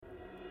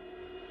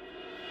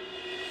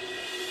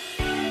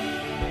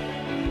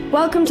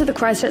Welcome to the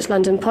Christchurch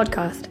London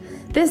podcast.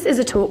 This is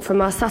a talk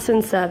from our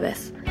Sutton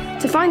service.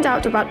 To find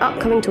out about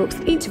upcoming talks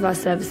at each of our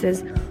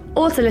services,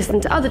 or to listen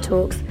to other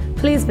talks,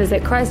 please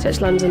visit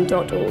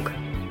christchurchlondon.org.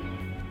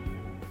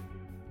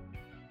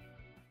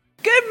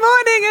 Good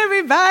morning,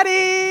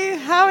 everybody.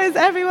 How is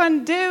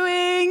everyone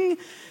doing?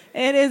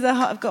 It is a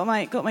hot. I've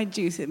got my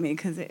juice with me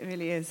because it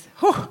really is.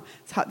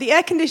 It's hot. The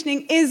air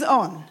conditioning is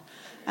on.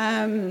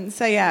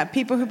 So yeah,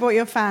 people who bought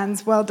your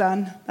fans, well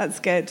done. That's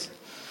good.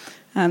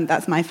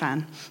 That's my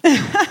fan.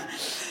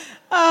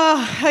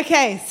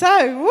 Okay.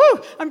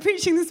 So I'm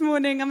preaching this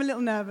morning. I'm a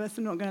little nervous.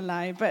 I'm not going to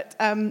lie, but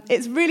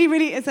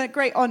it's a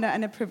great honor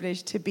and a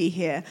privilege to be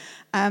here.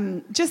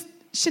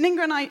 Shaninga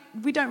and I,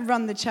 we don't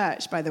run the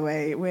church, by the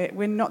way.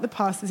 We're not the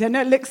pastors. I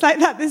know it looks like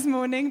that this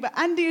morning, but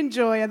Andy and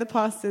Joy are the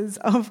pastors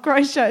of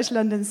Christchurch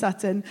London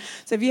Sutton.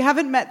 So if you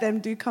haven't met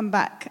them, do come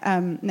back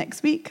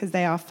next week because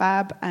they are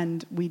fab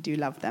and we do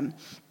love them.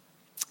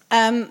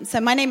 So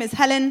my name is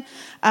Helen,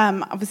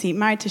 obviously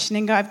married to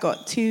Shaninga. I've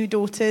got two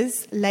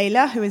daughters,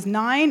 Layla, who is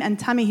 9, and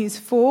Tammy, who's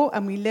 4,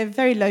 and we live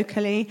very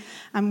locally,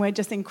 and we're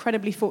just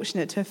incredibly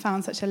fortunate to have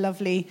found such a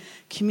lovely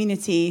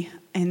community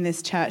in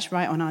this church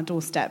right on our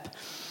doorstep.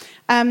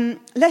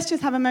 Let's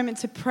just have a moment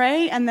to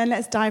pray, and then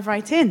let's dive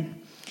right in.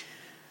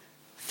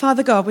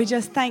 Father God, we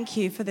just thank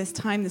you for this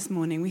time this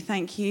morning. We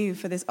thank you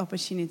for this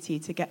opportunity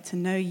to get to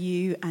know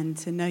you and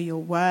to know your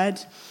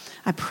word.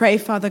 I pray,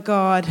 Father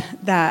God,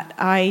 that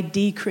I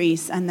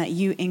decrease and that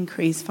you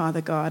increase, Father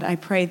God. I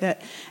pray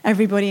that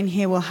everybody in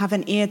here will have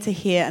an ear to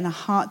hear and a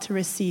heart to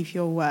receive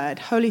your word.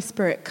 Holy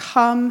Spirit,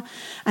 come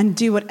and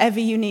do whatever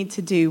you need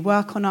to do.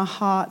 Work on our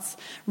hearts.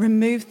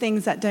 Remove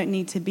things that don't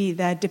need to be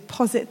there.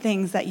 Deposit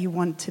things that you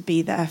want to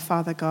be there,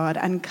 Father God.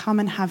 And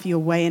come and have your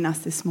way in us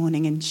this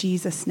morning in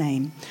Jesus'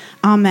 name.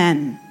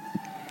 Amen.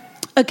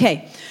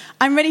 Okay,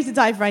 I'm ready to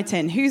dive right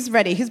in. Who's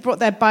ready? Who's brought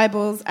their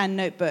Bibles and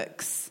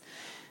notebooks?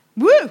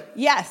 Woo!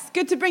 Yes,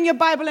 good to bring your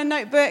Bible and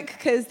notebook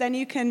because then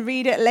you can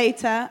read it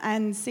later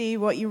and see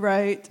what you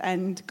wrote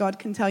and God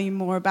can tell you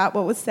more about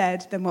what was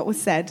said than what was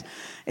said.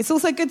 It's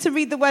also good to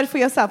read the word for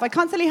yourself. I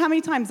can't tell you how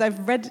many times I've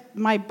had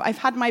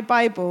my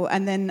Bible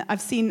and then I've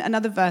seen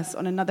another verse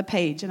on another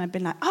page and I've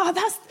been like,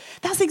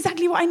 that's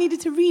exactly what I needed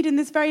to read in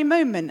this very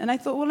moment. And I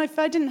thought, well, if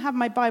I didn't have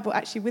my Bible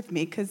actually with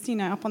me because,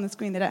 up on the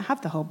screen they don't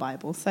have the whole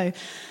Bible. So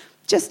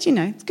just,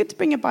 it's good to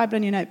bring your Bible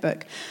and your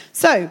notebook.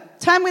 So,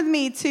 turn with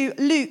me to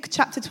Luke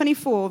chapter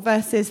 24,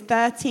 verses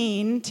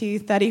 13 to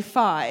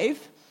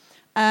 35.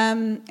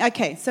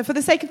 Okay, so for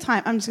the sake of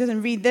time, I'm just going to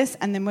read this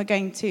and then we're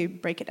going to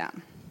break it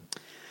down.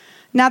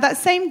 Now, that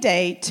same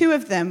day, 2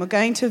 of them were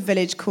going to a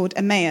village called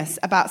Emmaus,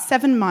 about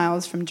 7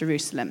 miles from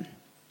Jerusalem.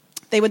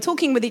 They were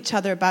talking with each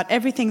other about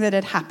everything that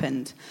had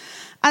happened.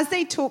 As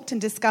they talked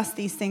and discussed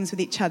these things with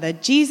each other,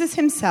 Jesus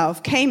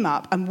himself came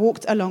up and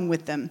walked along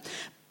with them.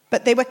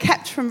 But they were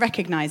kept from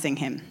recognizing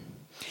him.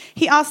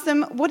 He asked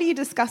them, "What are you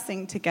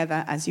discussing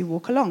together as you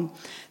walk along?"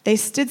 They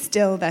stood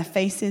still, their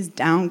faces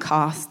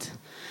downcast.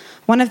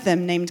 One of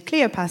them, named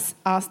Cleopas,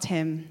 asked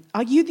him,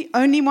 "Are you the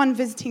only one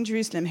visiting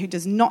Jerusalem who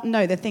does not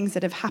know the things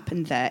that have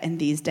happened there in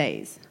these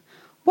days?"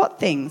 "What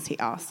things?" he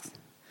asked.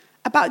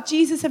 "About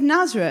Jesus of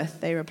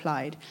Nazareth," they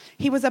replied.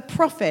 "He was a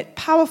prophet,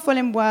 powerful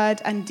in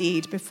word and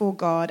deed before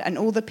God and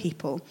all the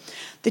people.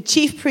 The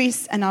chief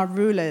priests and our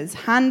rulers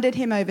handed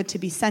him over to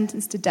be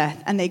sentenced to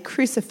death, and they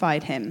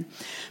crucified him.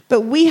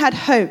 But we had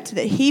hoped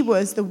that he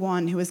was the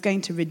one who was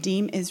going to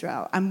redeem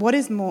Israel. And what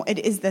is more, it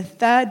is the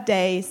 3rd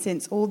day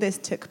since all this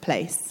took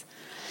place.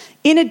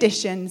 In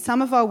addition,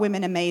 some of our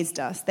women amazed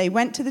us. They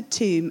went to the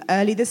tomb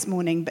early this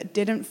morning, but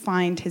didn't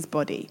find his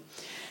body.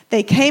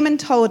 They came and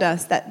told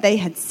us that they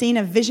had seen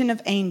a vision of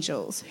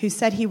angels who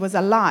said he was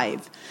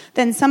alive.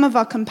 Then some of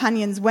our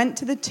companions went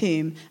to the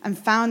tomb and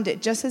found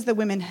it just as the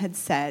women had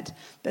said,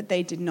 but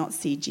they did not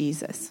see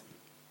Jesus."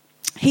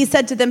 He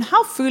said to them,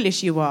 "How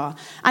foolish you are,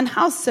 and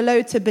how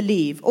slow to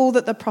believe all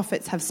that the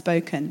prophets have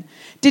spoken.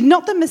 Did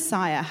not the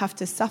Messiah have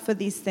to suffer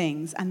these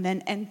things and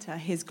then enter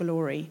his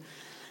glory?"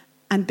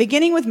 And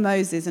beginning with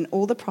Moses and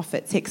all the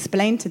prophets, he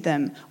explained to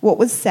them what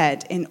was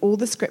said in all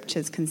the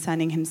scriptures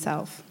concerning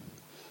himself.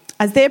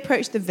 As they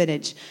approached the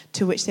village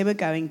to which they were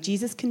going,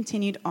 Jesus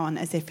continued on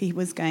as if he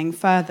was going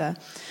further.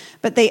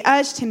 But they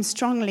urged him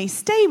strongly,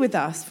 "Stay with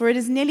us, for it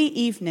is nearly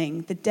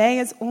evening. The day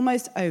is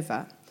almost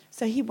over."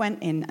 So he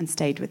went in and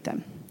stayed with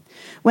them.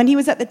 When he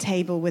was at the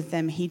table with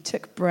them, he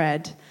took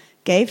bread,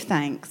 gave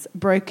thanks,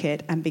 broke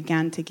it, and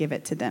began to give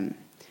it to them.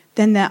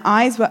 Then their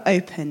eyes were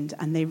opened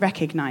and they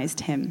recognized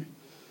him.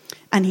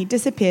 And he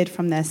disappeared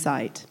from their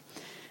sight.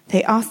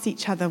 They asked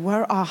each other,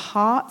 "Were our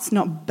hearts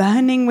not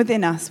burning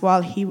within us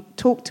while he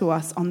talked to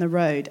us on the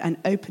road and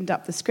opened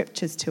up the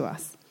scriptures to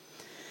us?"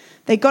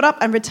 They got up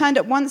and returned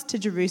at once to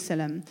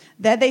Jerusalem.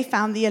 There they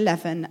found the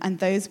 11 and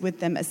those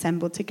with them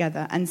assembled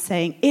together and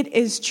saying, "It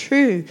is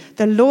true,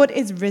 the Lord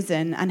is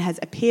risen and has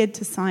appeared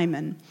to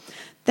Simon."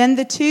 Then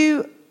the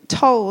 2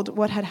 told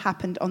what had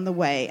happened on the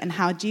way and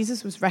how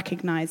Jesus was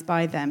recognized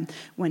by them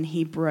when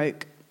he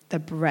broke the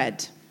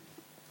bread.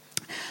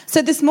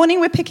 So this morning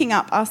we're picking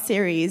up our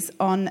series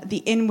on the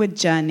inward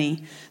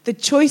journey, the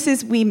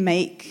choices we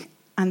make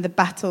and the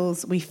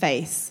battles we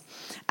face.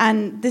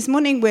 And this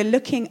morning we're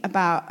looking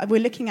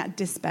at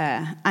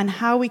despair and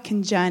how we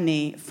can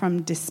journey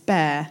from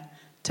despair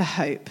to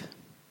hope.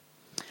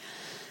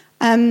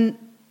 And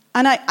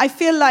I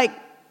feel like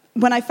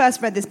when I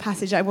first read this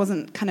passage, I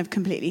wasn't kind of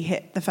completely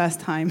hit the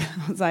first time.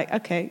 I was like,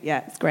 okay,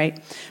 yeah, it's great,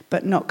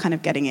 but not kind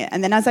of getting it.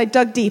 And then as I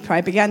dug deeper,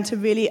 I began to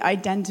really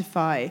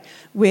identify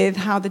with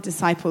how the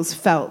disciples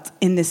felt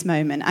in this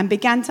moment and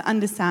began to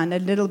understand a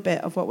little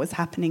bit of what was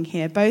happening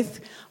here, both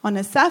on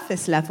a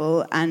surface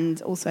level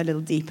and also a little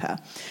deeper.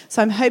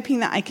 So I'm hoping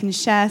that I can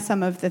share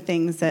some of the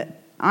things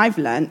that I've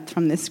learned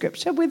from this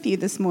scripture with you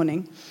this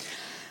morning.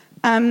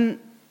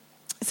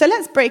 So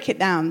let's break it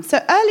down.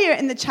 So earlier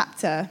in the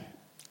chapter,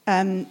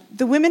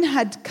 the women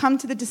had come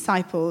to the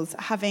disciples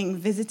having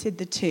visited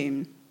the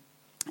tomb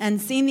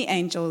and seen the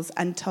angels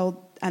and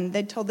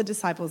they'd told the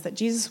disciples that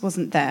Jesus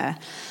wasn't there.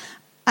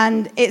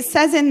 And it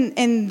says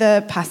in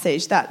the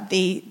passage that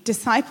the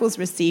disciples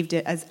received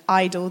it as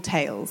idle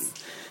tales.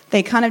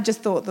 They kind of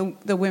just thought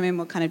the women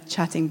were kind of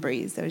chatting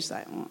breeze. They were just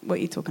like, what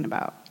are you talking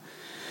about?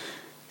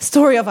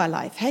 Story of our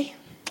life, hey?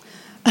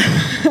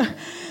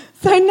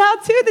 So now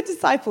two of the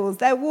disciples,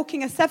 they're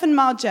walking a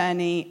 7-mile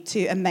journey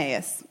to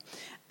Emmaus.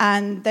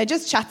 And they're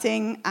just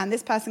chatting, and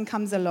this person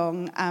comes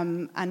along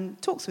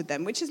and talks with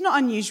them, which is not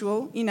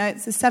unusual. You know,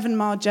 it's a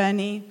 7-mile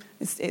journey.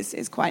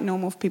 It's quite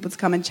normal for people to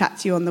come and chat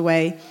to you on the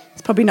way.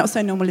 It's probably not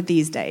so normal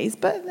these days,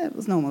 but it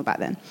was normal back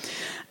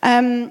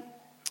then.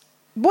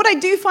 What I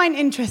do find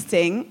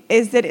interesting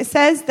is that it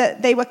says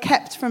that they were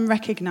kept from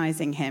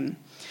recognizing him.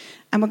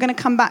 And we're going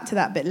to come back to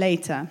that a bit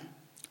later.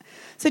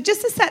 So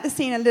just to set the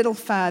scene a little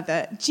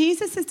further,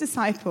 Jesus'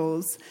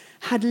 disciples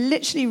had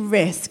literally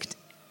risked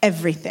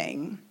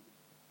everything.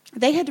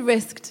 They had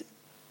risked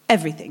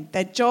everything,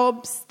 their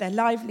jobs, their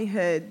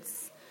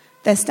livelihoods,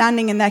 their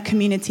standing in their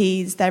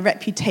communities, their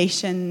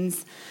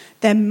reputations,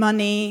 their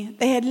money.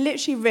 They had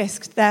literally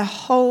risked their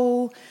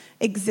whole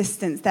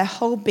existence, their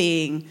whole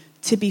being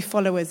to be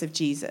followers of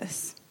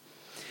Jesus.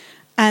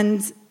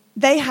 And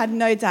they had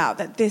no doubt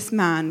that this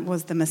man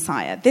was the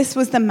Messiah. This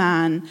was the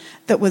man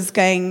that was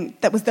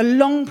the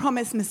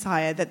long-promised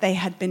Messiah that they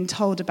had been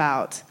told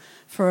about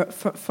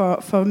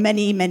for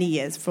many, many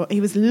years.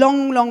 He was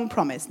long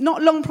promised.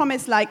 Not long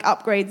promised like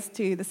upgrades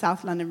to the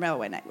South London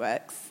Railway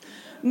networks.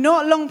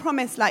 Not long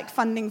promised like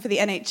funding for the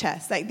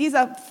NHS. Like, these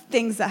are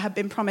things that have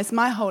been promised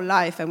my whole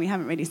life and we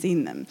haven't really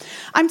seen them.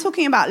 I'm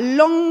talking about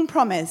long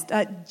promised,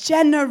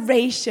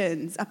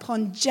 generations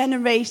upon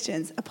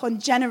generations upon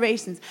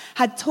generations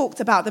had talked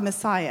about the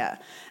Messiah.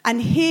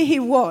 And here he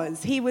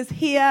was. He was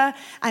here,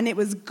 and it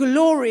was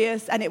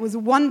glorious, and it was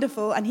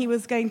wonderful, and he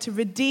was going to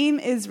redeem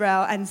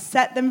Israel and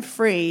set them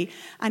free.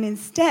 And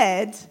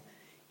instead,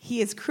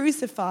 he is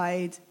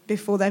crucified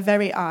before their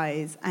very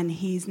eyes, and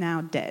he's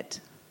now dead.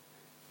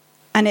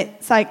 And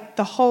it's like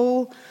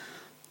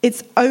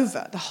it's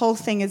over. The whole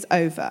thing is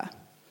over.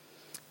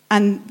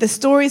 And the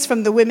stories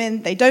from the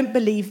women, they don't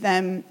believe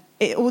them.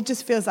 It all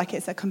just feels like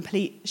it's a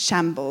complete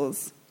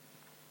shambles.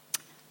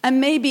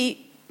 And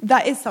maybe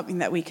that is something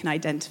that we can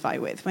identify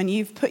with. When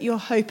you've put your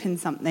hope in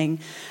something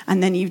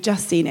and then you've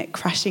just seen it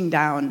crashing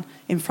down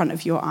in front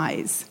of your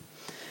eyes.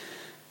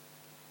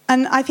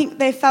 And I think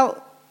they felt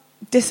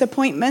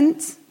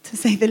disappointment, to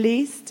say the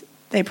least.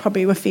 They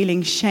probably were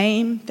feeling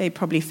shame. They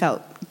probably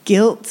felt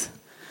guilt.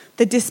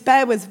 The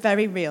despair was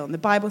very real. And the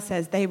Bible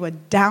says they were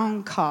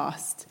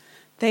downcast.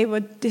 They were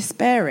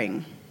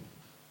despairing.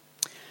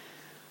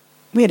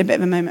 We had a bit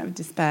of a moment of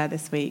despair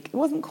this week. It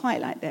wasn't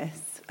quite like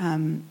this.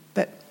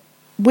 But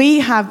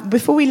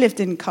before we lived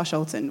in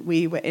Carshalton,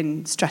 we were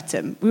in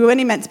Streatham. We were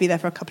only meant to be there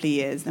for a couple of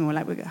years. Then we're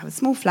like, we're going to have a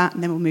small flat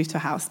and then we'll move to a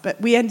house. But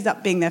we ended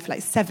up being there for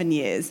like 7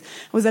 years.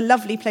 It was a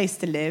lovely place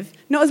to live.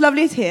 Not as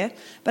lovely as here,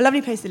 but a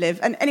lovely place to live.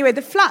 And anyway,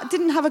 the flat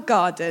didn't have a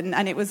garden,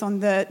 and it was on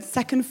the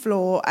 2nd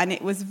floor, and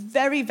it was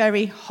very,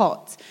 very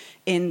hot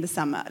in the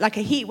summer. Like,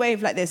 a heat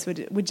wave like this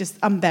would just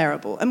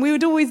unbearable. And we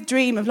would always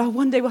dream of, like,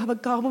 one day we'll have a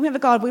garden. When we have a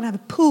garden, we're going to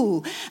have a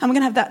pool. And we're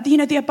going to have that,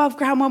 the above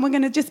ground one. We're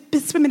going to just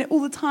swim in it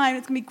all the time.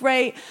 It's going to be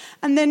great.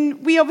 And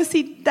then we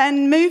obviously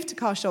then moved to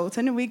Carshalton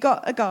and we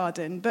got a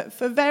garden. But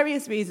for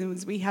various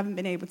reasons, we haven't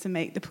been able to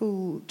make the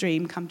pool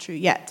dream come true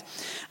yet.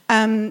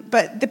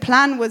 But the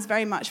plan was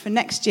very much for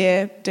next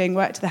year, doing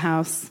work to the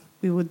house,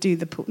 we will do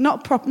the pool.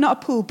 Not a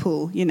pool,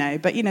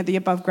 but, the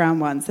above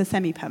ground ones, the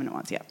semi-permanent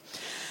ones, yeah.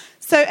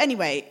 So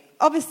anyway,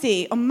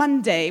 obviously, on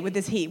Monday with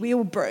this heat, we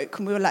all broke,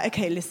 and we were like,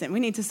 okay, listen, we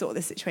need to sort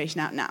this situation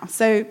out now.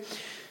 So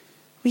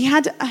we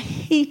had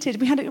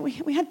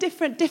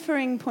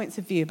differing points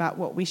of view about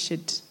what we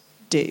should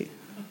do.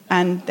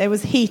 And there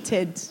was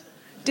heated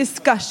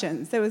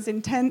discussions. There was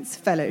intense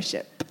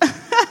fellowship.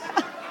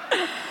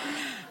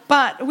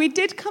 But we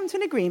did come to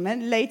an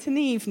agreement late in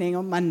the evening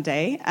on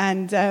Monday,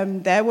 and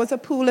there was a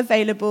pool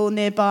available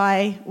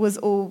nearby. It was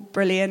all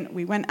brilliant.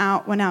 We went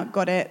out,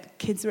 got it.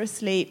 Kids were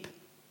asleep.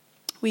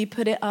 We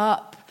put it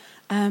up.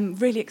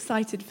 really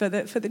excited for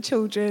the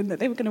children, that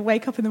they were going to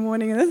wake up in the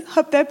morning and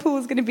their pool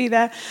was going to be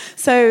there.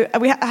 So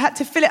I had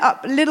to fill it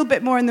up a little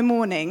bit more in the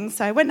morning.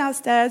 So I went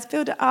downstairs,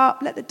 filled it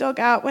up, let the dog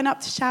out, went up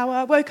to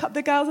shower, woke up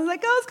the girls. I was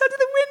like, girls, go to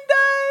the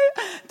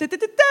window. Da, da,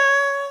 da,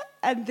 da.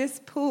 And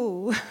this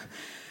pool,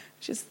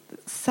 just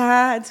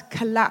sad,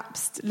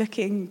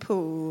 collapsed-looking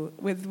pool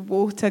with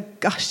water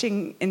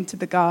gushing into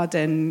the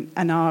garden,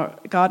 and our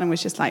garden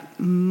was just like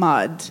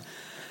mud.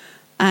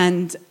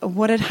 And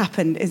what had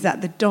happened is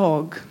that the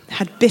dog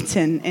had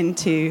bitten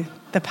into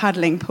the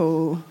paddling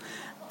pool,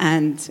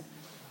 and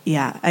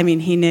yeah, I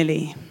mean,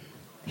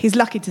 he's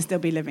lucky to still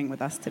be living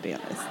with us, to be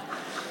honest.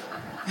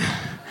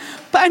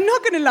 But I'm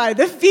not going to lie,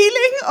 the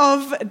feeling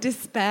of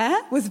despair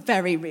was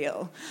very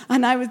real.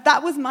 And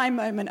that was my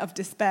moment of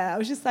despair. I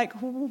was just like,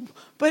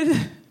 but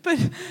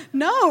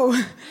no.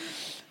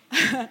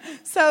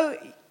 So,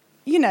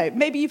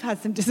 maybe you've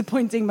had some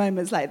disappointing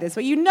moments like this,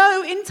 where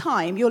in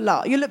time you'll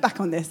look back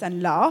on this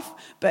and laugh,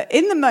 but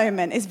in the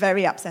moment it's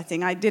very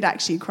upsetting. I did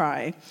actually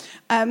cry.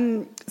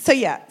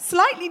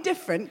 Slightly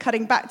different,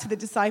 cutting back to the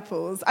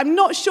disciples. I'm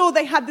not sure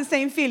they had the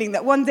same feeling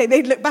that one day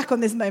they'd look back on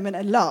this moment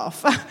and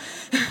laugh.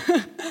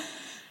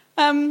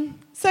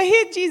 So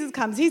here Jesus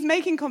comes. He's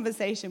making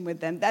conversation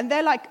with them, and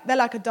they're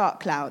like a dark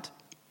cloud.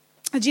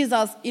 And Jesus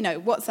asks,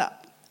 what's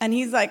up? And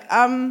he's like,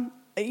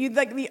 you're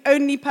like the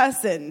only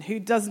person who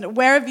doesn't,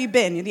 where have you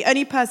been? You're the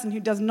only person who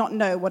does not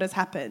know what has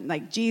happened.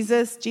 Like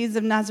Jesus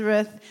of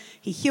Nazareth,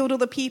 he healed all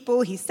the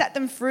people, he set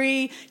them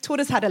free, taught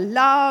us how to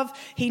love,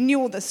 he knew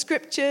all the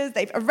scriptures,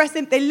 they've arrested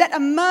him, they let a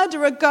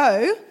murderer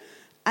go,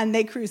 and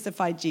they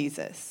crucified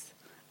Jesus.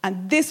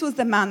 And this was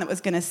the man that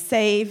was going to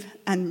save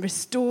and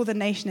restore the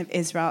nation of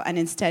Israel, and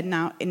instead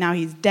now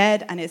he's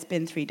dead, and it's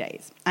been 3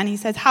 days. And he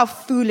says, how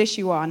foolish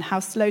you are and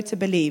how slow to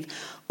believe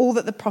all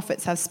that the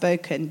prophets have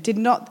spoken. Did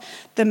not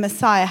the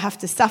Messiah have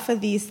to suffer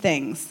these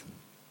things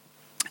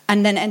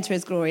and then enter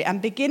his glory?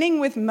 And beginning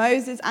with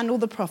Moses and all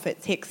the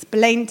prophets, he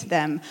explained to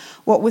them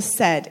what was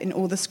said in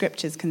all the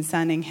scriptures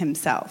concerning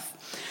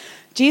himself.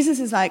 Jesus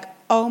is like,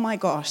 oh my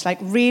gosh, like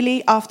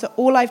really, after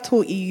all I've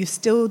taught you, you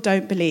still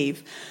don't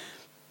believe.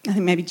 I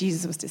think maybe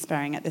Jesus was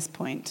despairing at this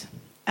point.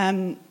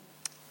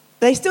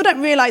 They still don't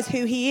realize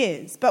who he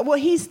is. But what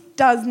he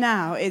does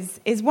now is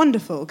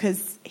wonderful,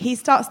 because he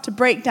starts to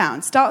break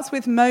down. Starts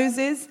with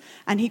Moses,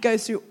 and he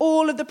goes through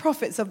all of the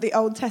prophets of the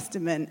Old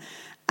Testament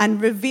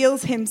and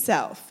reveals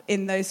himself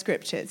in those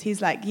scriptures.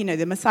 He's like,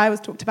 the Messiah was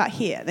talked about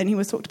here, then he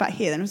was talked about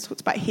here, then he was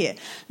talked about here.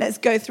 Let's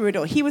go through it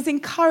all. He was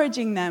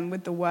encouraging them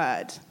with the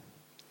word.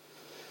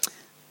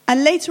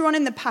 And later on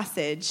in the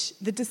passage,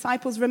 the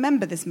disciples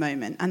remember this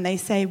moment, and they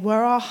say,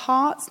 were our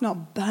hearts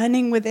not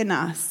burning within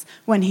us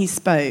when he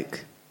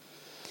spoke?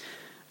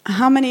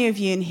 How many of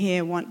you in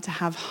here want to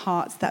have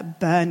hearts that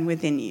burn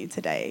within you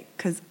today?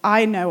 Because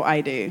I know I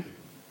do.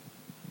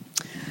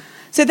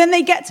 So then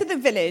they get to the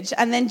village,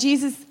 and then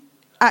Jesus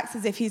acts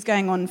as if he's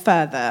going on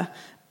further.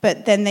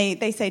 But then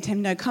they say to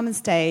him, no, come and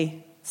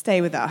stay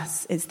with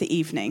us. It's the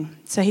evening.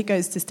 So he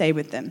goes to stay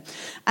with them.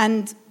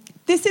 And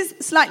this is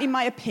slightly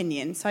my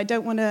opinion, so I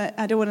don't want to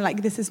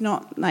this is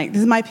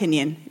my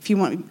opinion. If you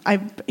want, I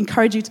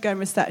encourage you to go and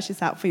research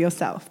this out for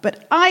yourself.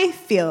 But I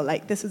feel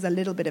like this was a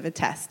little bit of a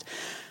test.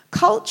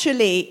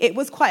 Culturally, it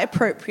was quite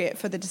appropriate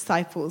for the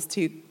disciples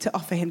to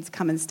offer him to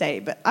come and stay,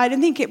 but I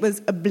don't think it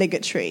was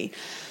obligatory.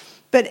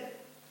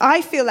 But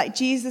I feel like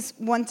Jesus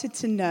wanted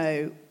to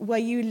know, were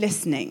you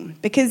listening?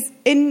 Because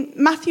in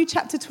Matthew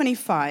chapter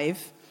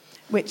 25,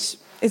 which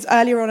is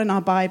earlier on in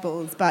our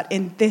Bibles, but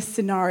in this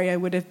scenario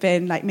would have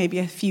been like maybe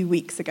a few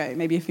weeks ago,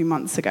 maybe a few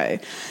months ago,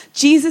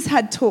 Jesus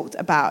had talked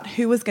about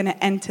who was going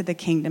to enter the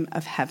kingdom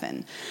of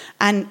heaven.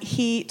 And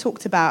he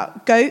talked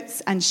about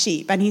goats and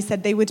sheep, and he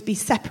said they would be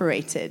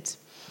separated.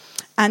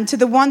 And to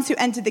the ones who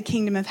entered the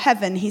kingdom of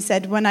heaven, he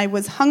said, when I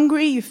was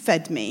hungry, you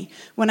fed me.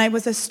 When I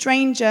was a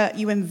stranger,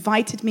 you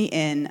invited me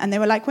in. And they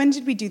were like, when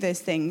did we do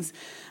those things?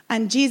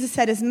 And Jesus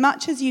said, as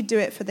much as you do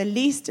it for the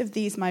least of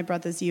these, my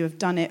brothers, you have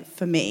done it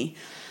for me.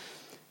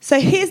 So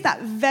here's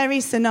that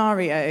very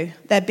scenario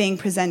they're being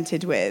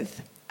presented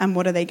with, and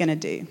what are they going to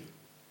do?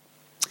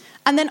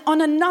 And then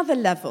on another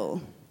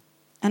level,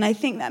 and I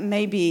think that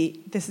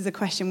maybe this is a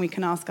question we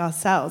can ask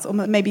ourselves, or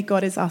maybe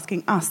God is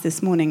asking us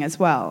this morning as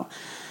well.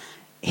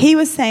 He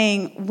was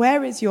saying,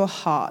 where is your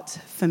heart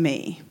for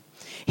me?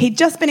 He'd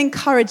just been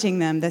encouraging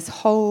them this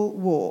whole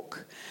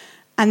walk.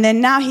 And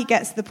then now he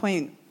gets to the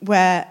point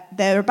where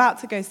they're about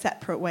to go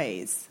separate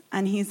ways.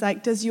 And he's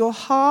like, does your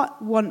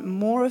heart want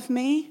more of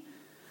me?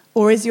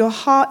 Or is your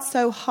heart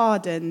so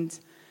hardened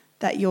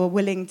that you're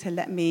willing to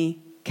let me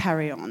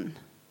carry on?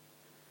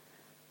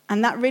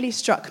 And that really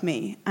struck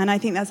me. And I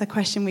think that's a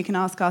question we can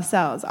ask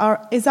ourselves.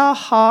 Is our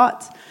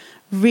heart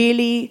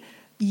really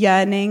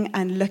yearning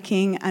and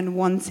looking and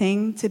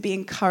wanting to be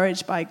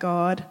encouraged by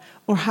God?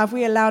 Or have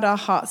we allowed our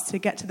hearts to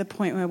get to the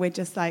point where we're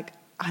just like,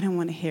 I don't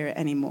want to hear it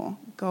anymore.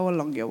 Go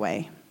along your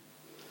way.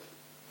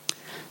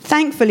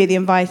 Thankfully,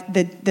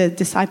 the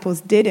disciples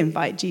did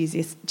invite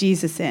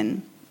Jesus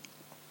in.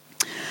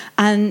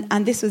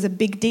 And this was a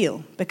big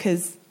deal,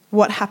 because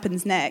what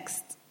happens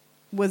next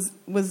was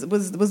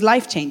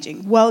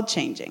life-changing,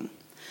 world-changing.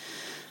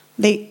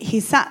 He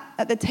sat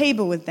at the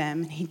table with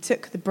them, he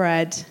took the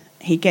bread,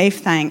 he gave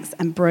thanks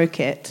and broke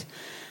it,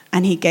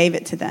 and he gave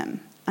it to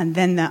them. And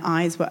then their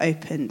eyes were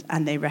opened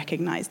and they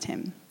recognized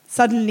him.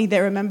 Suddenly they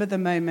remember the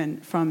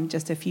moment from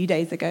just a few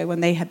days ago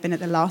when they had been at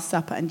the Last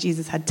Supper and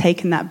Jesus had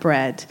taken that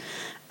bread,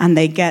 and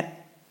they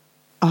get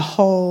a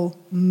whole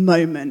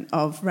moment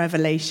of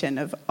revelation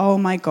of, oh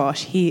my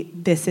gosh,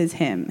 this is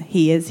him.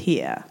 He is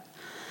here.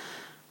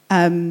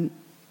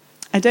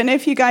 I don't know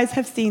if you guys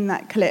have seen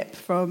that clip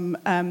from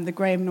the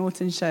Graham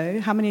Norton show.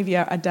 How many of you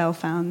are Adele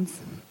fans?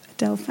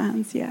 Adele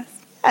fans, yes.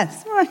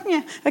 Yes,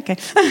 yeah, okay.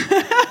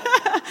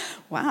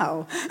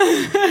 Wow.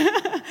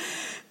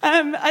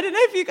 I don't know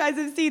if you guys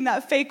have seen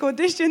that fake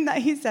audition that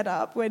he set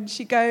up when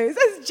she goes,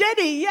 "It's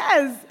Jenny,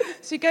 yes!"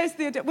 She goes to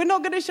the audition. We're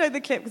not going to show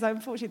the clip because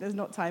unfortunately there's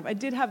not time. I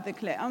did have the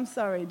clip. I'm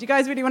sorry. Do you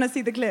guys really want to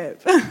see the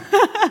clip?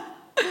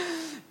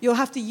 You'll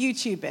have to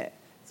YouTube it.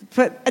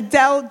 Put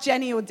Adele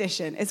Jenny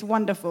audition. It's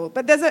wonderful.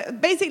 But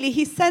basically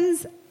he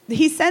sends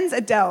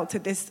Adele to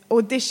this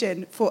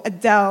audition for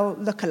Adele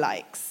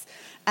lookalikes.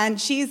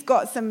 And she's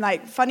got some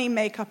like funny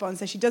makeup on,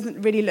 so she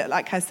doesn't really look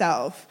like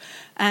herself.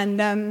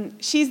 And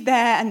she's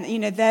there, and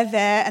they're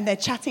there, and they're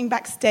chatting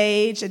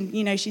backstage,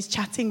 and she's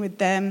chatting with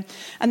them.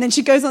 And then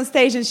she goes on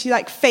stage, and she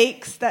like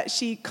fakes that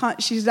she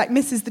can't. She's like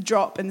misses the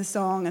drop in the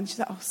song, and she's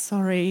like, "Oh,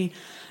 sorry."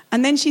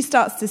 And then she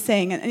starts to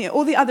sing, and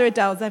all the other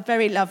Adeles, they're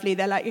very lovely.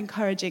 They're like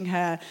encouraging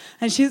her,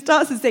 and she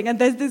starts to sing. And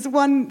there's this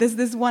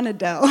one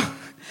Adele.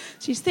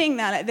 She's singing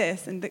now like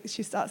this, and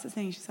she starts to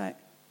sing. She's like,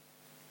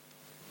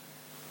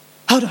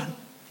 "Hold on.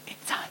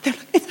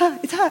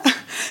 It's her.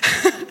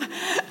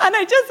 And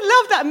I just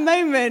love that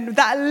moment,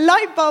 that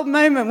light bulb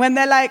moment when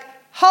they're like,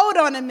 hold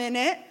on a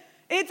minute,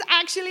 it's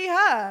actually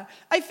her.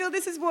 I feel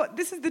this is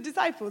the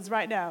disciples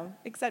right now,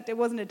 except it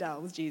wasn't Adele,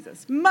 it was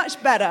Jesus.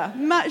 Much better,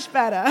 much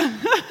better.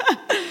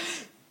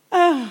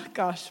 Oh,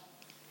 gosh.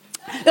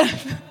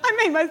 I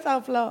made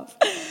myself laugh.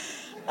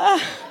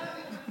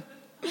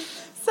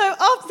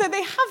 So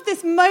they have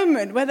this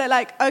moment where they're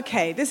like,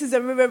 okay, this is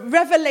a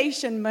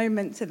revelation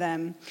moment to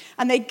them.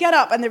 And they get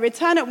up and they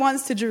return at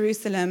once to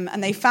Jerusalem,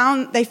 and they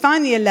find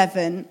the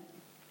 11,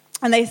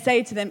 and they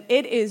say to them,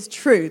 it is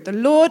true. The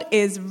Lord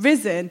is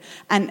risen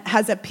and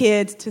has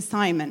appeared to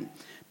Simon.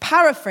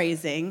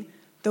 Paraphrasing,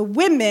 the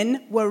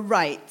women were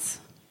right.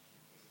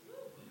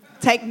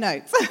 Take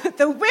notes.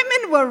 The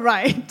women were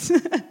right.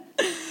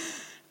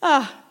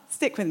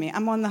 Stick with me.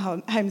 I'm on the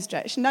home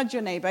stretch. Nudge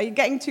your neighbor. You're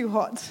getting too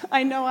hot.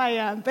 I know I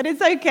am, but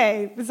it's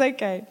okay. It's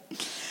okay.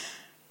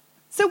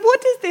 So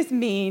what does this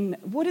mean?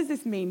 What does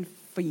this mean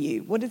for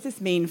you? What does this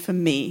mean for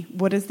me?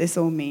 What does this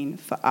all mean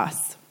for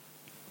us?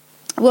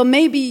 Well,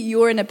 maybe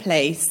you're in a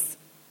place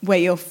where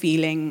you're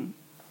feeling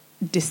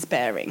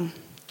despairing.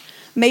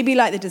 Maybe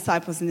like the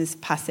disciples in this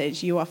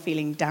passage, you are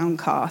feeling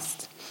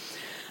downcast.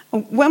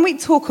 When we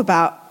talk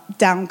about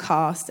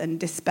downcast and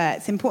despair,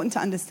 it's important to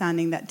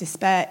understanding that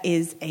despair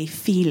is a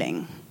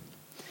feeling.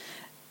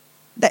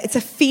 That it's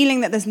a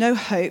feeling that there's no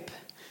hope,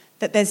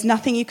 that there's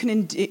nothing you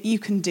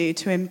can do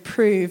to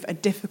improve a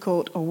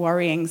difficult or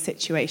worrying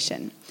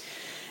situation.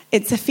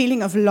 It's a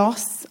feeling of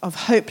loss, of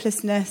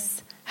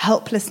hopelessness,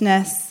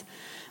 helplessness,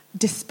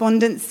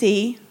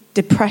 despondency,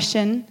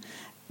 depression.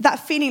 That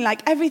feeling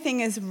like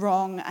everything is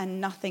wrong and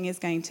nothing is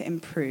going to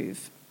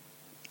improve.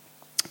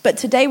 But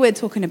today we're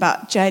talking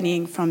about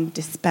journeying from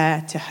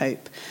despair to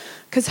hope.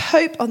 Because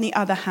hope, on the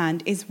other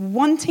hand, is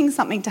wanting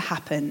something to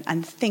happen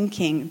and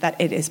thinking that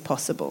it is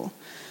possible.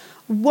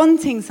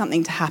 Wanting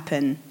something to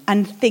happen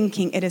and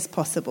thinking it is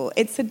possible.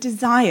 It's a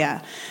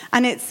desire.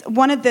 And it's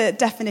one of the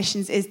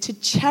definitions is to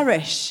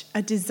cherish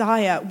a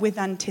desire with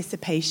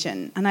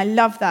anticipation. And I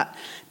love that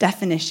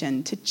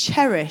definition, to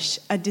cherish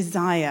a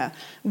desire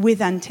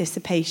with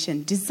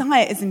anticipation.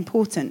 Desire is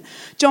important.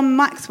 John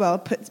Maxwell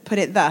put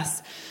it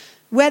thus: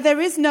 where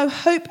there is no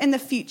hope in the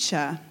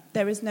future,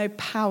 there is no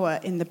power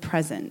in the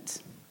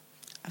present.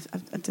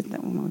 I did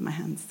that one with my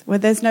hands. Where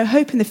there's no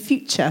hope in the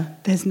future,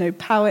 there's no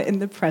power in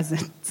the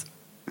present.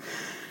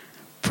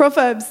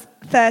 Proverbs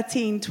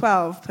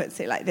 13:12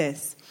 puts it like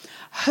this: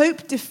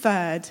 hope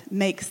deferred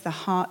makes the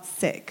heart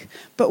sick,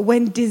 but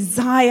when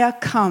desire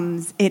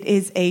comes, it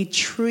is a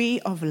tree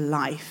of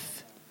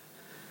life.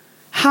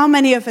 How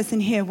many of us in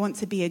here want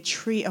to be a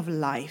tree of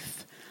life?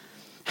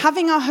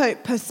 Having our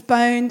hope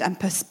postponed and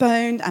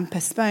postponed and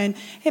postponed,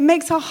 it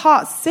makes our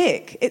hearts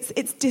sick.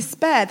 It's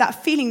despair,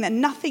 that feeling that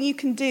nothing you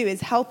can do is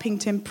helping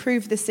to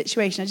improve the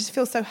situation. I just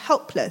feel so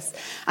helpless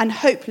and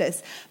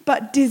hopeless.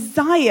 But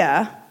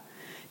desire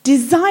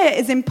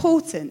is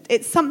important.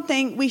 It's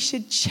something we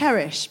should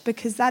cherish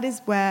because that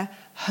is where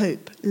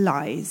hope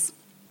lies.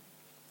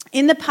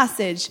 In the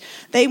passage,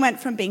 they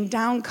went from being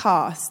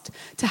downcast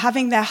to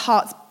having their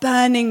hearts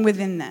burning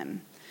within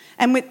them.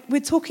 And we're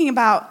talking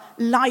about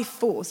life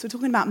force. We're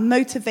talking about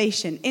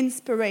motivation,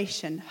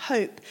 inspiration,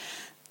 hope.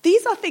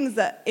 These are things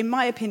that, in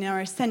my opinion,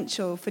 are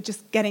essential for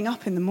just getting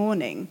up in the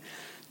morning.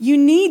 You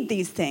need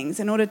these things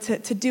in order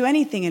to do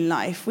anything in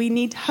life. We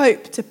need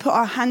hope to put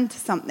our hand to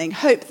something,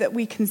 hope that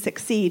we can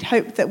succeed,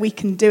 hope that we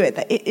can do it,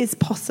 that it is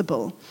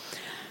possible.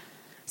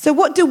 So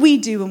what do we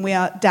do when we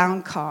are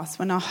downcast,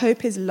 when our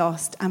hope is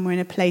lost and we're in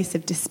a place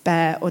of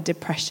despair or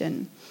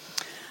depression?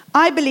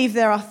 I believe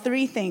there are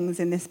 3 things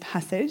in this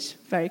passage.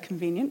 Very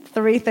convenient.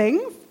 3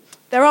 things.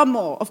 There are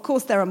more. Of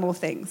course, there are more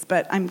things,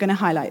 but I'm going to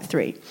highlight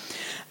 3.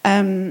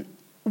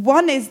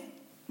 One is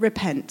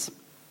repent.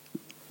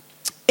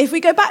 If we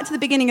go back to the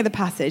beginning of the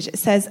passage, it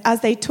says,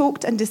 as they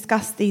talked and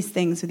discussed these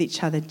things with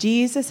each other,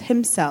 Jesus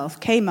himself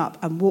came up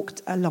and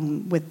walked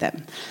along with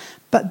them,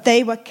 but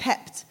they were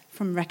kept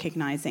from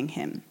recognizing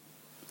him.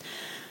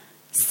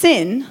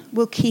 Sin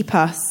will keep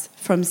us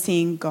from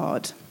seeing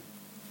God,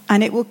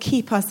 and it will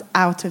keep us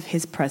out of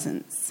his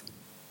presence.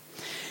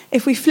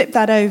 If we flip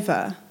that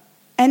over,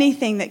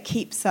 anything that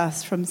keeps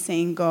us from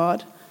seeing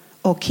God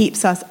or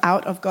keeps us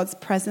out of God's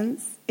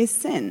presence is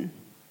sin.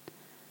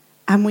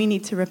 And we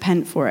need to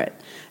repent for it.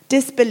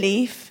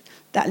 Disbelief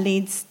that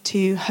leads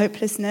to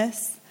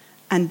hopelessness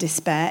and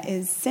despair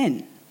is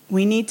sin.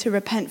 We need to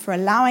repent for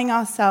allowing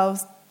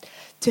ourselves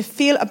to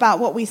feel about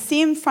what we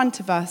see in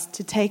front of us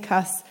to take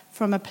us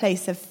from a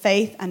place of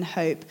faith and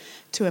hope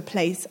to a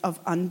place of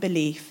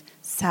unbelief,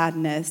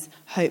 sadness,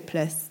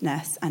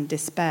 hopelessness, and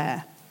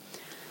despair.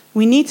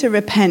 We need to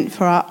repent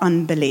for our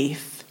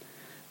unbelief.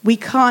 We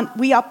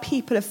are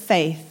people of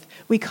faith.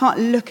 We can't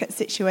look at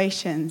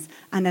situations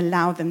and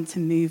allow them to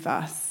move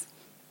us.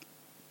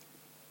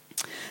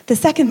 The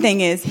second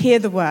thing is, hear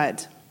the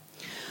word.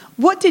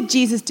 What did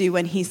Jesus do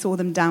when he saw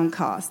them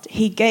downcast?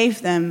 He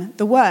gave them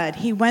the word.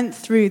 He went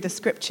through the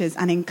scriptures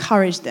and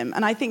encouraged them.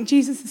 And I think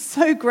Jesus is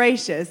so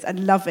gracious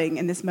and loving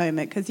in this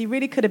moment because he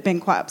really could have been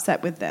quite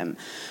upset with them.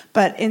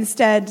 But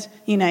instead,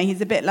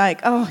 he's a bit like,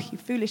 oh, you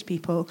foolish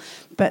people.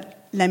 But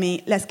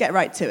let's get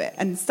right to it.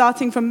 And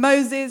starting from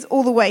Moses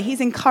all the way,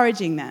 he's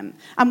encouraging them.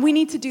 And we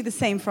need to do the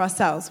same for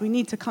ourselves. We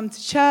need to come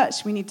to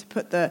church. We need to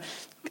put the,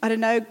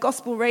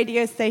 gospel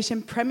radio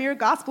station, Premier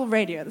Gospel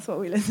Radio. That's what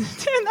we listen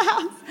to in the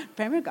house.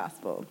 Premier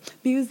Gospel.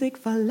 Music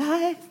for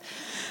life.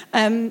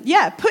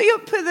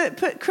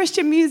 Put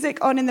Christian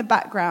music on in the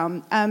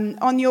background.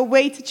 On your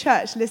way to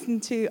church, listen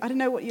to, I don't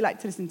know what you like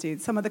to listen to,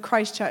 some of the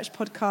Christchurch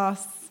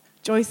podcasts.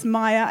 Joyce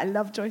Meyer, I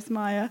love Joyce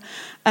Meyer.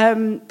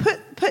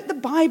 Put the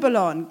Bible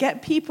on.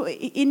 Get people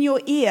in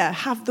your ear.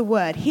 Have the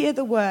word. Hear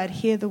the word.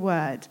 Hear the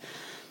word.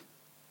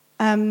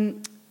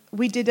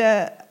 We did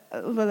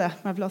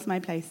I've lost my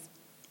place.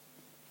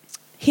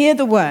 Hear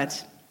the word.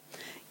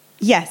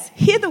 Yes,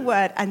 hear the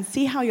word and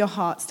see how your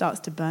heart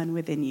starts to burn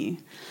within you.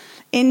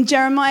 In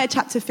Jeremiah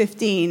chapter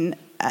 15,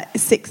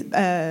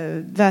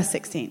 verse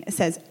 16, it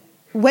says,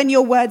 when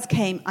your words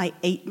came, I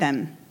ate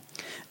them.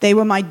 They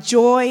were my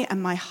joy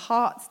and my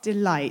heart's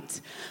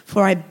delight,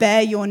 for I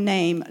bear your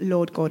name,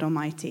 Lord God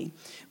Almighty.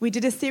 We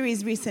did a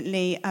series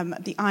recently,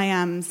 the I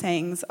am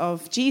sayings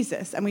of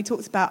Jesus, and we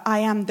talked about I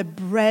am the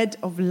bread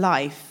of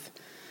life.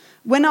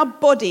 When our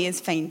body is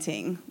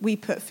fainting, we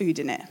put food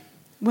in it.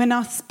 When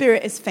our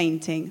spirit is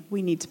fainting,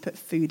 we need to put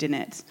food in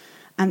it.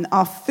 And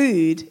our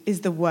food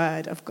is the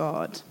word of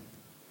God.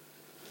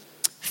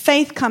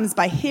 Faith comes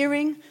by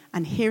hearing,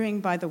 and hearing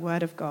by the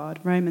word of God.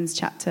 Romans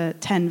chapter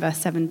 10, verse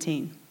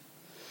 17.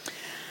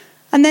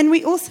 And then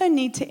we also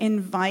need to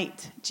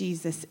invite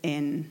Jesus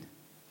in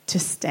to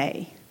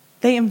stay.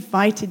 They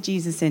invited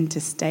Jesus in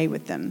to stay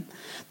with them.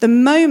 The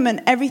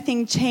moment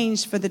everything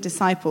changed for the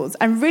disciples,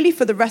 and really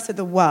for the rest of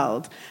the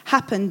world,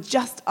 happened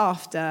just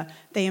after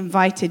they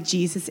invited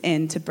Jesus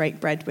in to break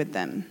bread with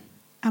them.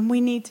 And we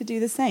need to do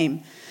the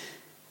same.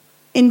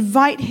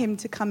 Invite him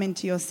to come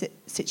into your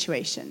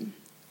situation.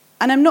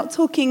 And I'm not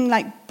talking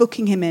like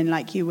booking him in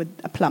like you would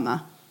a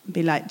plumber.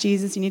 Be like,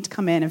 Jesus, you need to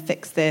come in and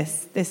fix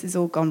this. This has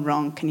all gone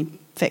wrong. Can you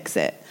fix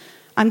it?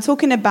 I'm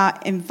talking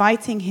about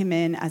inviting him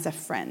in as a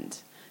friend,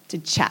 to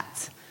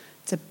chat,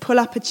 to pull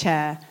up a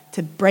chair,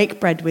 to break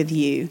bread with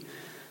you,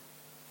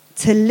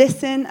 to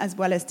listen as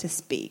well as to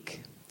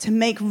speak, to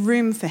make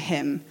room for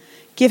him,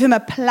 give him a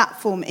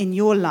platform in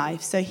your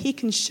life so he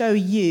can show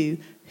you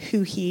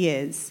who he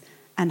is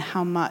and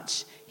how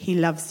much he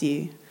loves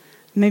you.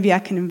 Maybe I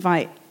can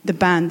invite the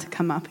band to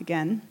come up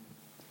again.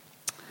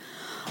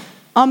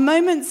 Our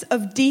moments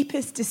of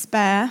deepest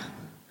despair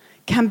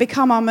can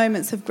become our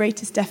moments of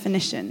greatest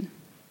definition.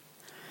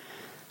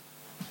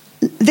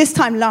 This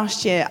time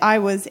last year, I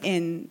was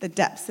in the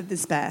depths of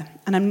despair,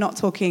 and I'm not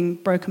talking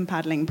broken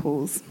paddling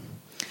pools.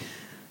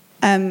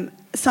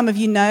 Some of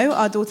you know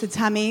our daughter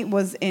Tammy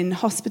was in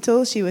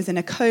hospital. She was in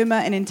a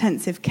coma in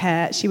intensive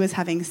care. She was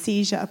having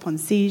seizure upon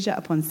seizure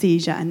upon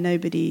seizure, and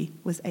nobody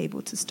was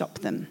able to stop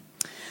them.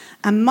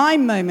 And my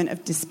moment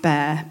of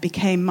despair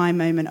became my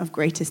moment of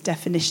greatest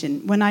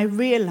definition when I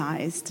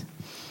realized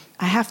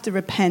I have to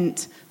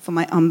repent for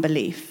my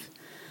unbelief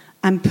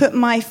and put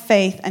my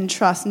faith and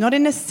trust not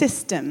in a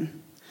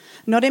system,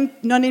 not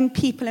in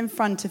people in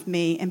front of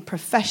me, in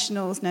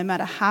professionals, no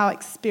matter how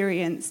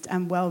experienced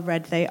and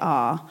well-read they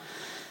are,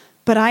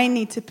 but I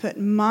need to put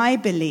my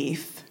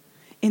belief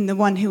in the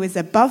one who is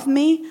above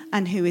me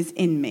and who is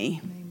in me.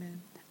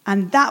 Amen.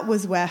 And that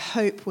was where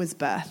hope was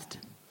birthed.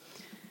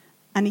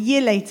 And a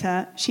year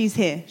later, she's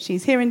here.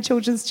 She's here in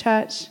Children's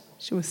Church.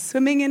 She was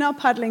swimming in our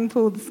paddling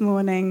pool this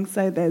morning,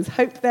 so there's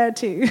hope there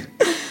too.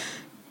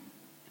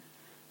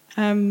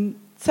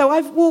 So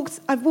I've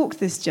walked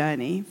this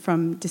journey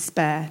from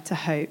despair to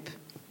hope.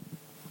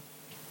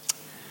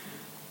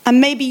 And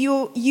maybe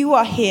you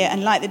are here,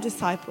 and like the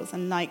disciples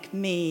and like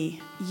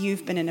me,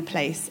 you've been in a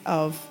place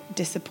of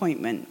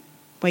disappointment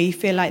where you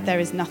feel like there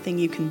is nothing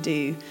you can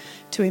do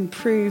to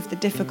improve the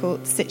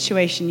difficult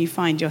situation you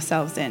find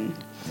yourselves in.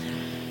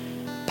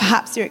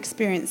 Perhaps you're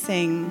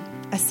experiencing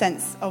a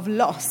sense of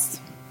loss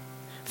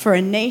for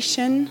a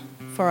nation,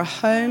 for a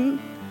home,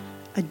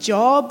 a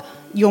job,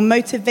 your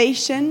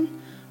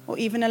motivation, or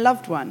even a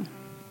loved one.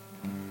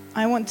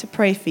 I want to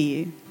pray for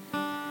you.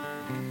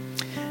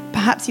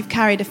 Perhaps you've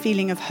carried a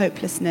feeling of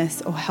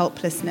hopelessness or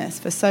helplessness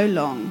for so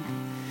long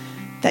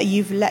that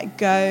you've let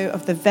go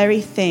of the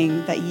very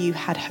thing that you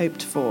had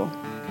hoped for.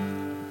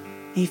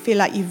 You feel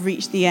like you've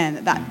reached the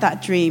end,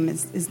 that dream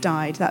is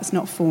died, that's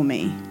not for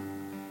me.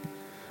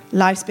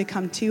 Life's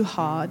become too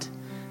hard,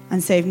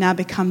 and so you've now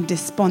become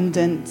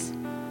despondent,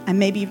 and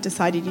maybe you've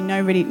decided you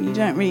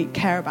don't really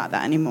care about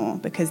that anymore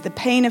because the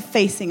pain of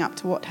facing up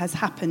to what has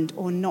happened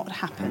or not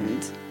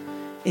happened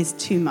is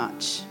too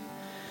much.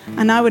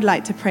 And I would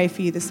like to pray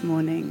for you this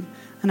morning,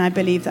 and I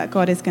believe that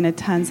God is going to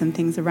turn some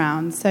things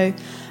around. So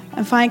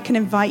if I can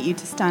invite you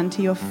to stand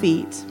to your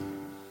feet.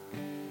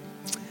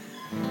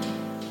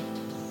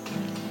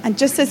 And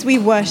just as we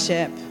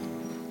worship,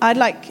 I'd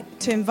like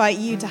to invite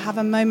you to have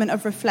a moment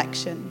of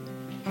reflection.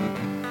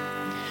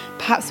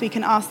 Perhaps we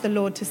can ask the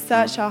Lord to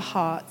search our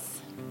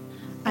hearts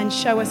and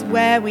show us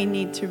where we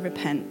need to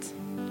repent.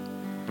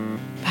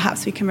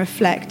 Perhaps we can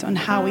reflect on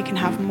how we can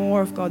have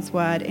more of God's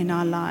word in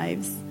our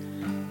lives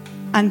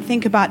and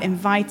think about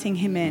inviting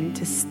him in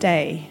to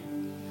stay,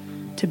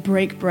 to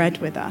break bread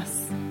with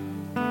us.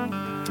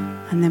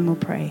 And then we'll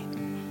pray.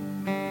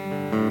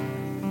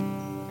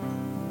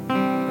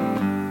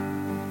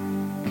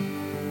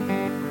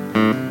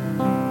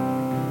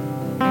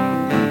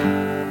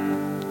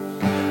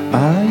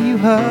 Are you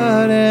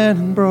hurt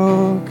and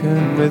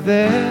broken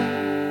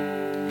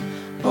within,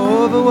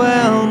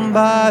 overwhelmed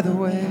by the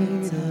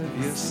weight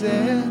of your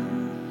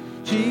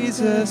sin?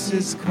 Jesus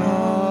is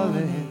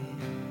calling.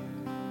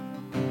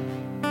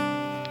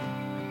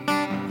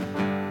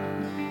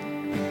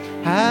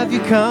 Have you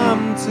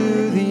come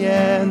to the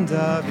end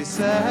of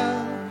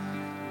yourself?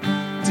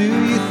 Do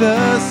you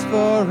thirst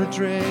for a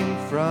drink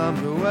from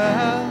the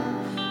well?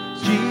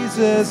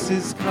 Jesus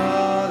is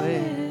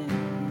calling.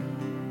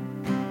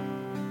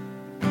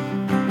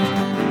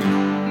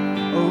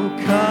 Oh,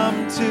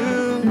 come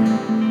to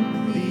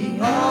the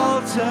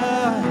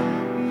altar.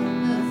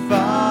 The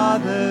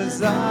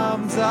Father's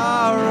arms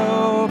are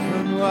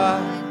open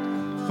wide.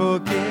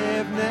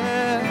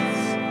 Forgiveness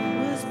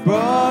was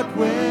brought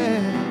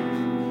with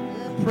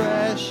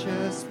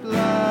precious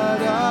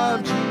blood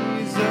of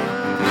Jesus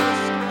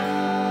Christ.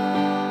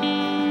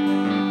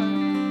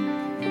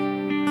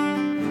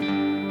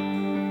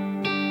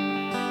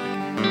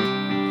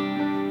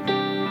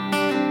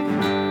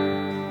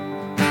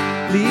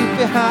 Leave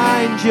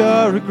behind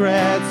your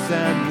regrets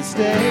and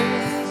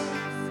mistakes.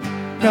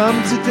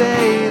 Come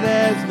today,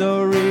 there's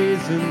no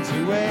reason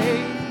to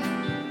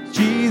wait.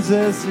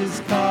 Jesus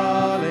is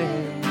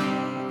calling.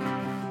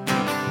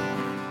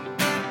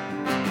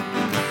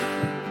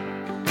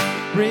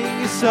 Bring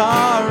your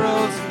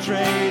sorrows and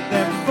trade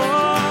them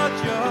for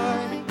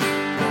joy.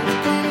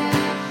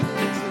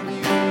 It's a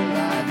new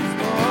life is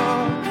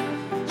born.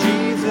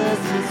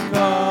 Jesus is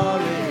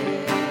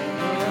calling.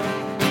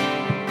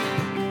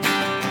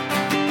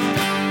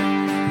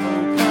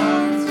 Oh,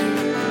 come to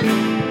the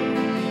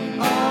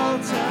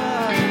altar.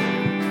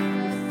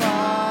 The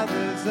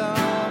Father's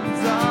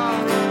arms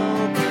are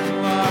open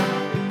wide.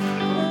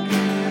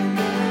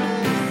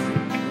 Forgiveness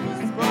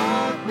was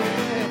brought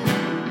with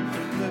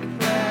the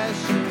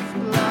precious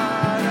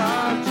blood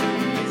of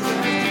Jesus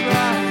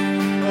Christ.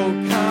 Oh,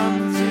 come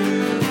to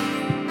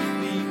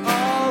the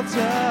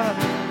altar.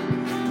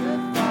 The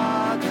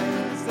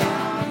Father's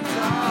arms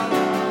are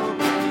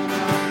open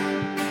wide.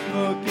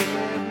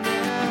 Forgiveness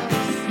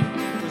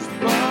was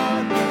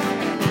brought with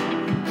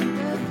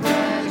the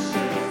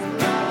precious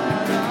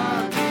blood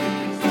of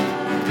Jesus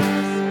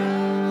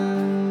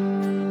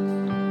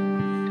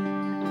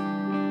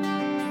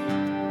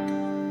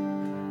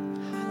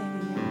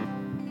Hallelujah.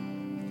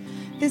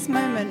 This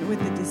moment with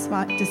the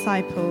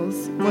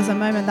disciples was a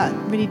moment that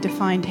really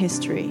defined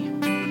history.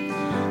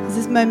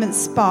 This moment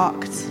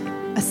sparked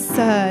a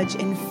surge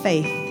in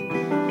faith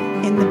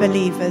in the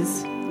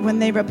believers when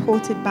they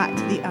reported back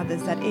to the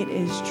others that it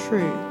is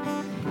true.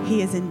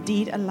 He is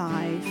indeed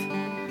alive.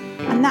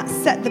 And that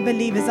set the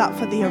believers up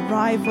for the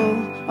arrival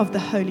of the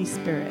Holy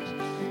Spirit.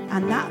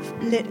 And that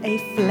lit a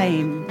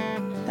flame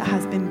that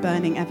has been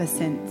burning ever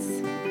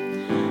since.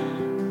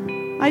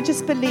 I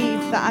just believe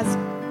that as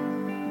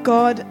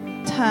God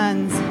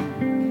turns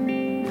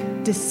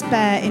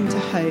despair into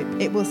hope,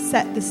 it will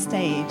set the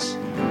stage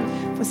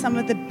for some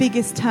of the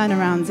biggest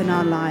turnarounds in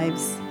our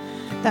lives.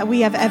 that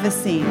we have ever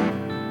seen.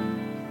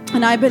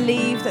 And I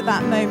believe that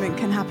that moment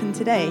can happen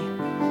today.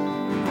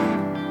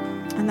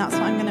 And that's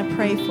what I'm going to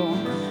pray for.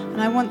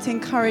 And I want to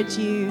encourage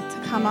you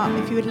to come up.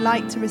 If you would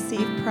like to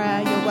receive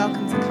prayer, you're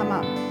welcome to come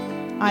up,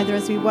 either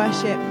as we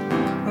worship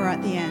or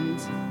at the end.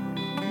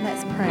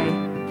 Let's pray.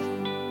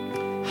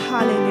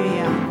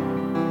 Hallelujah.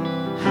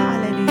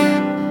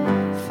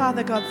 Hallelujah.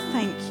 Father God,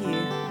 thank you.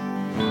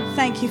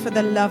 Thank you for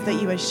the love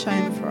that you have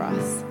shown for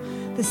us.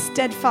 The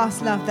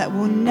steadfast love that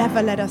will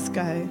never let us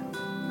go.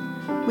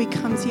 We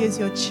come to you as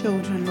your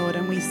children, Lord,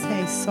 and we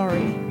say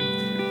sorry.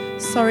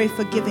 Sorry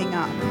for giving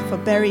up, for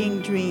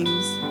burying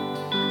dreams,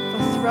 for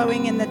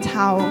throwing in the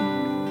towel,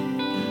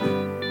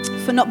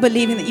 for not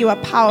believing that you are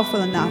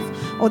powerful enough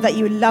or that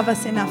you love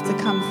us enough to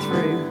come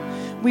through.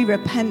 We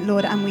repent,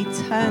 Lord, and we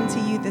turn to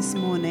you this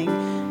morning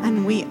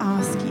and we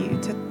ask you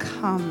to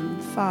come,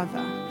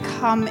 Father,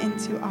 come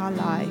into our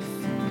life.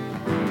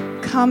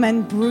 Come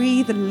and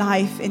breathe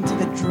life into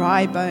the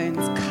dry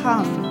bones.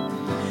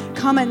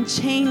 Come and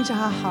change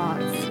our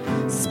hearts.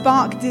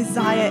 Spark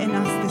desire in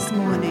us this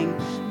morning.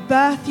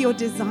 Birth your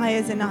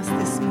desires in us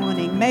this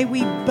morning. May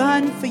we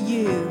burn for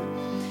you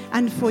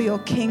and for your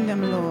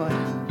kingdom, Lord.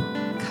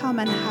 Come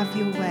and have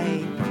your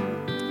way.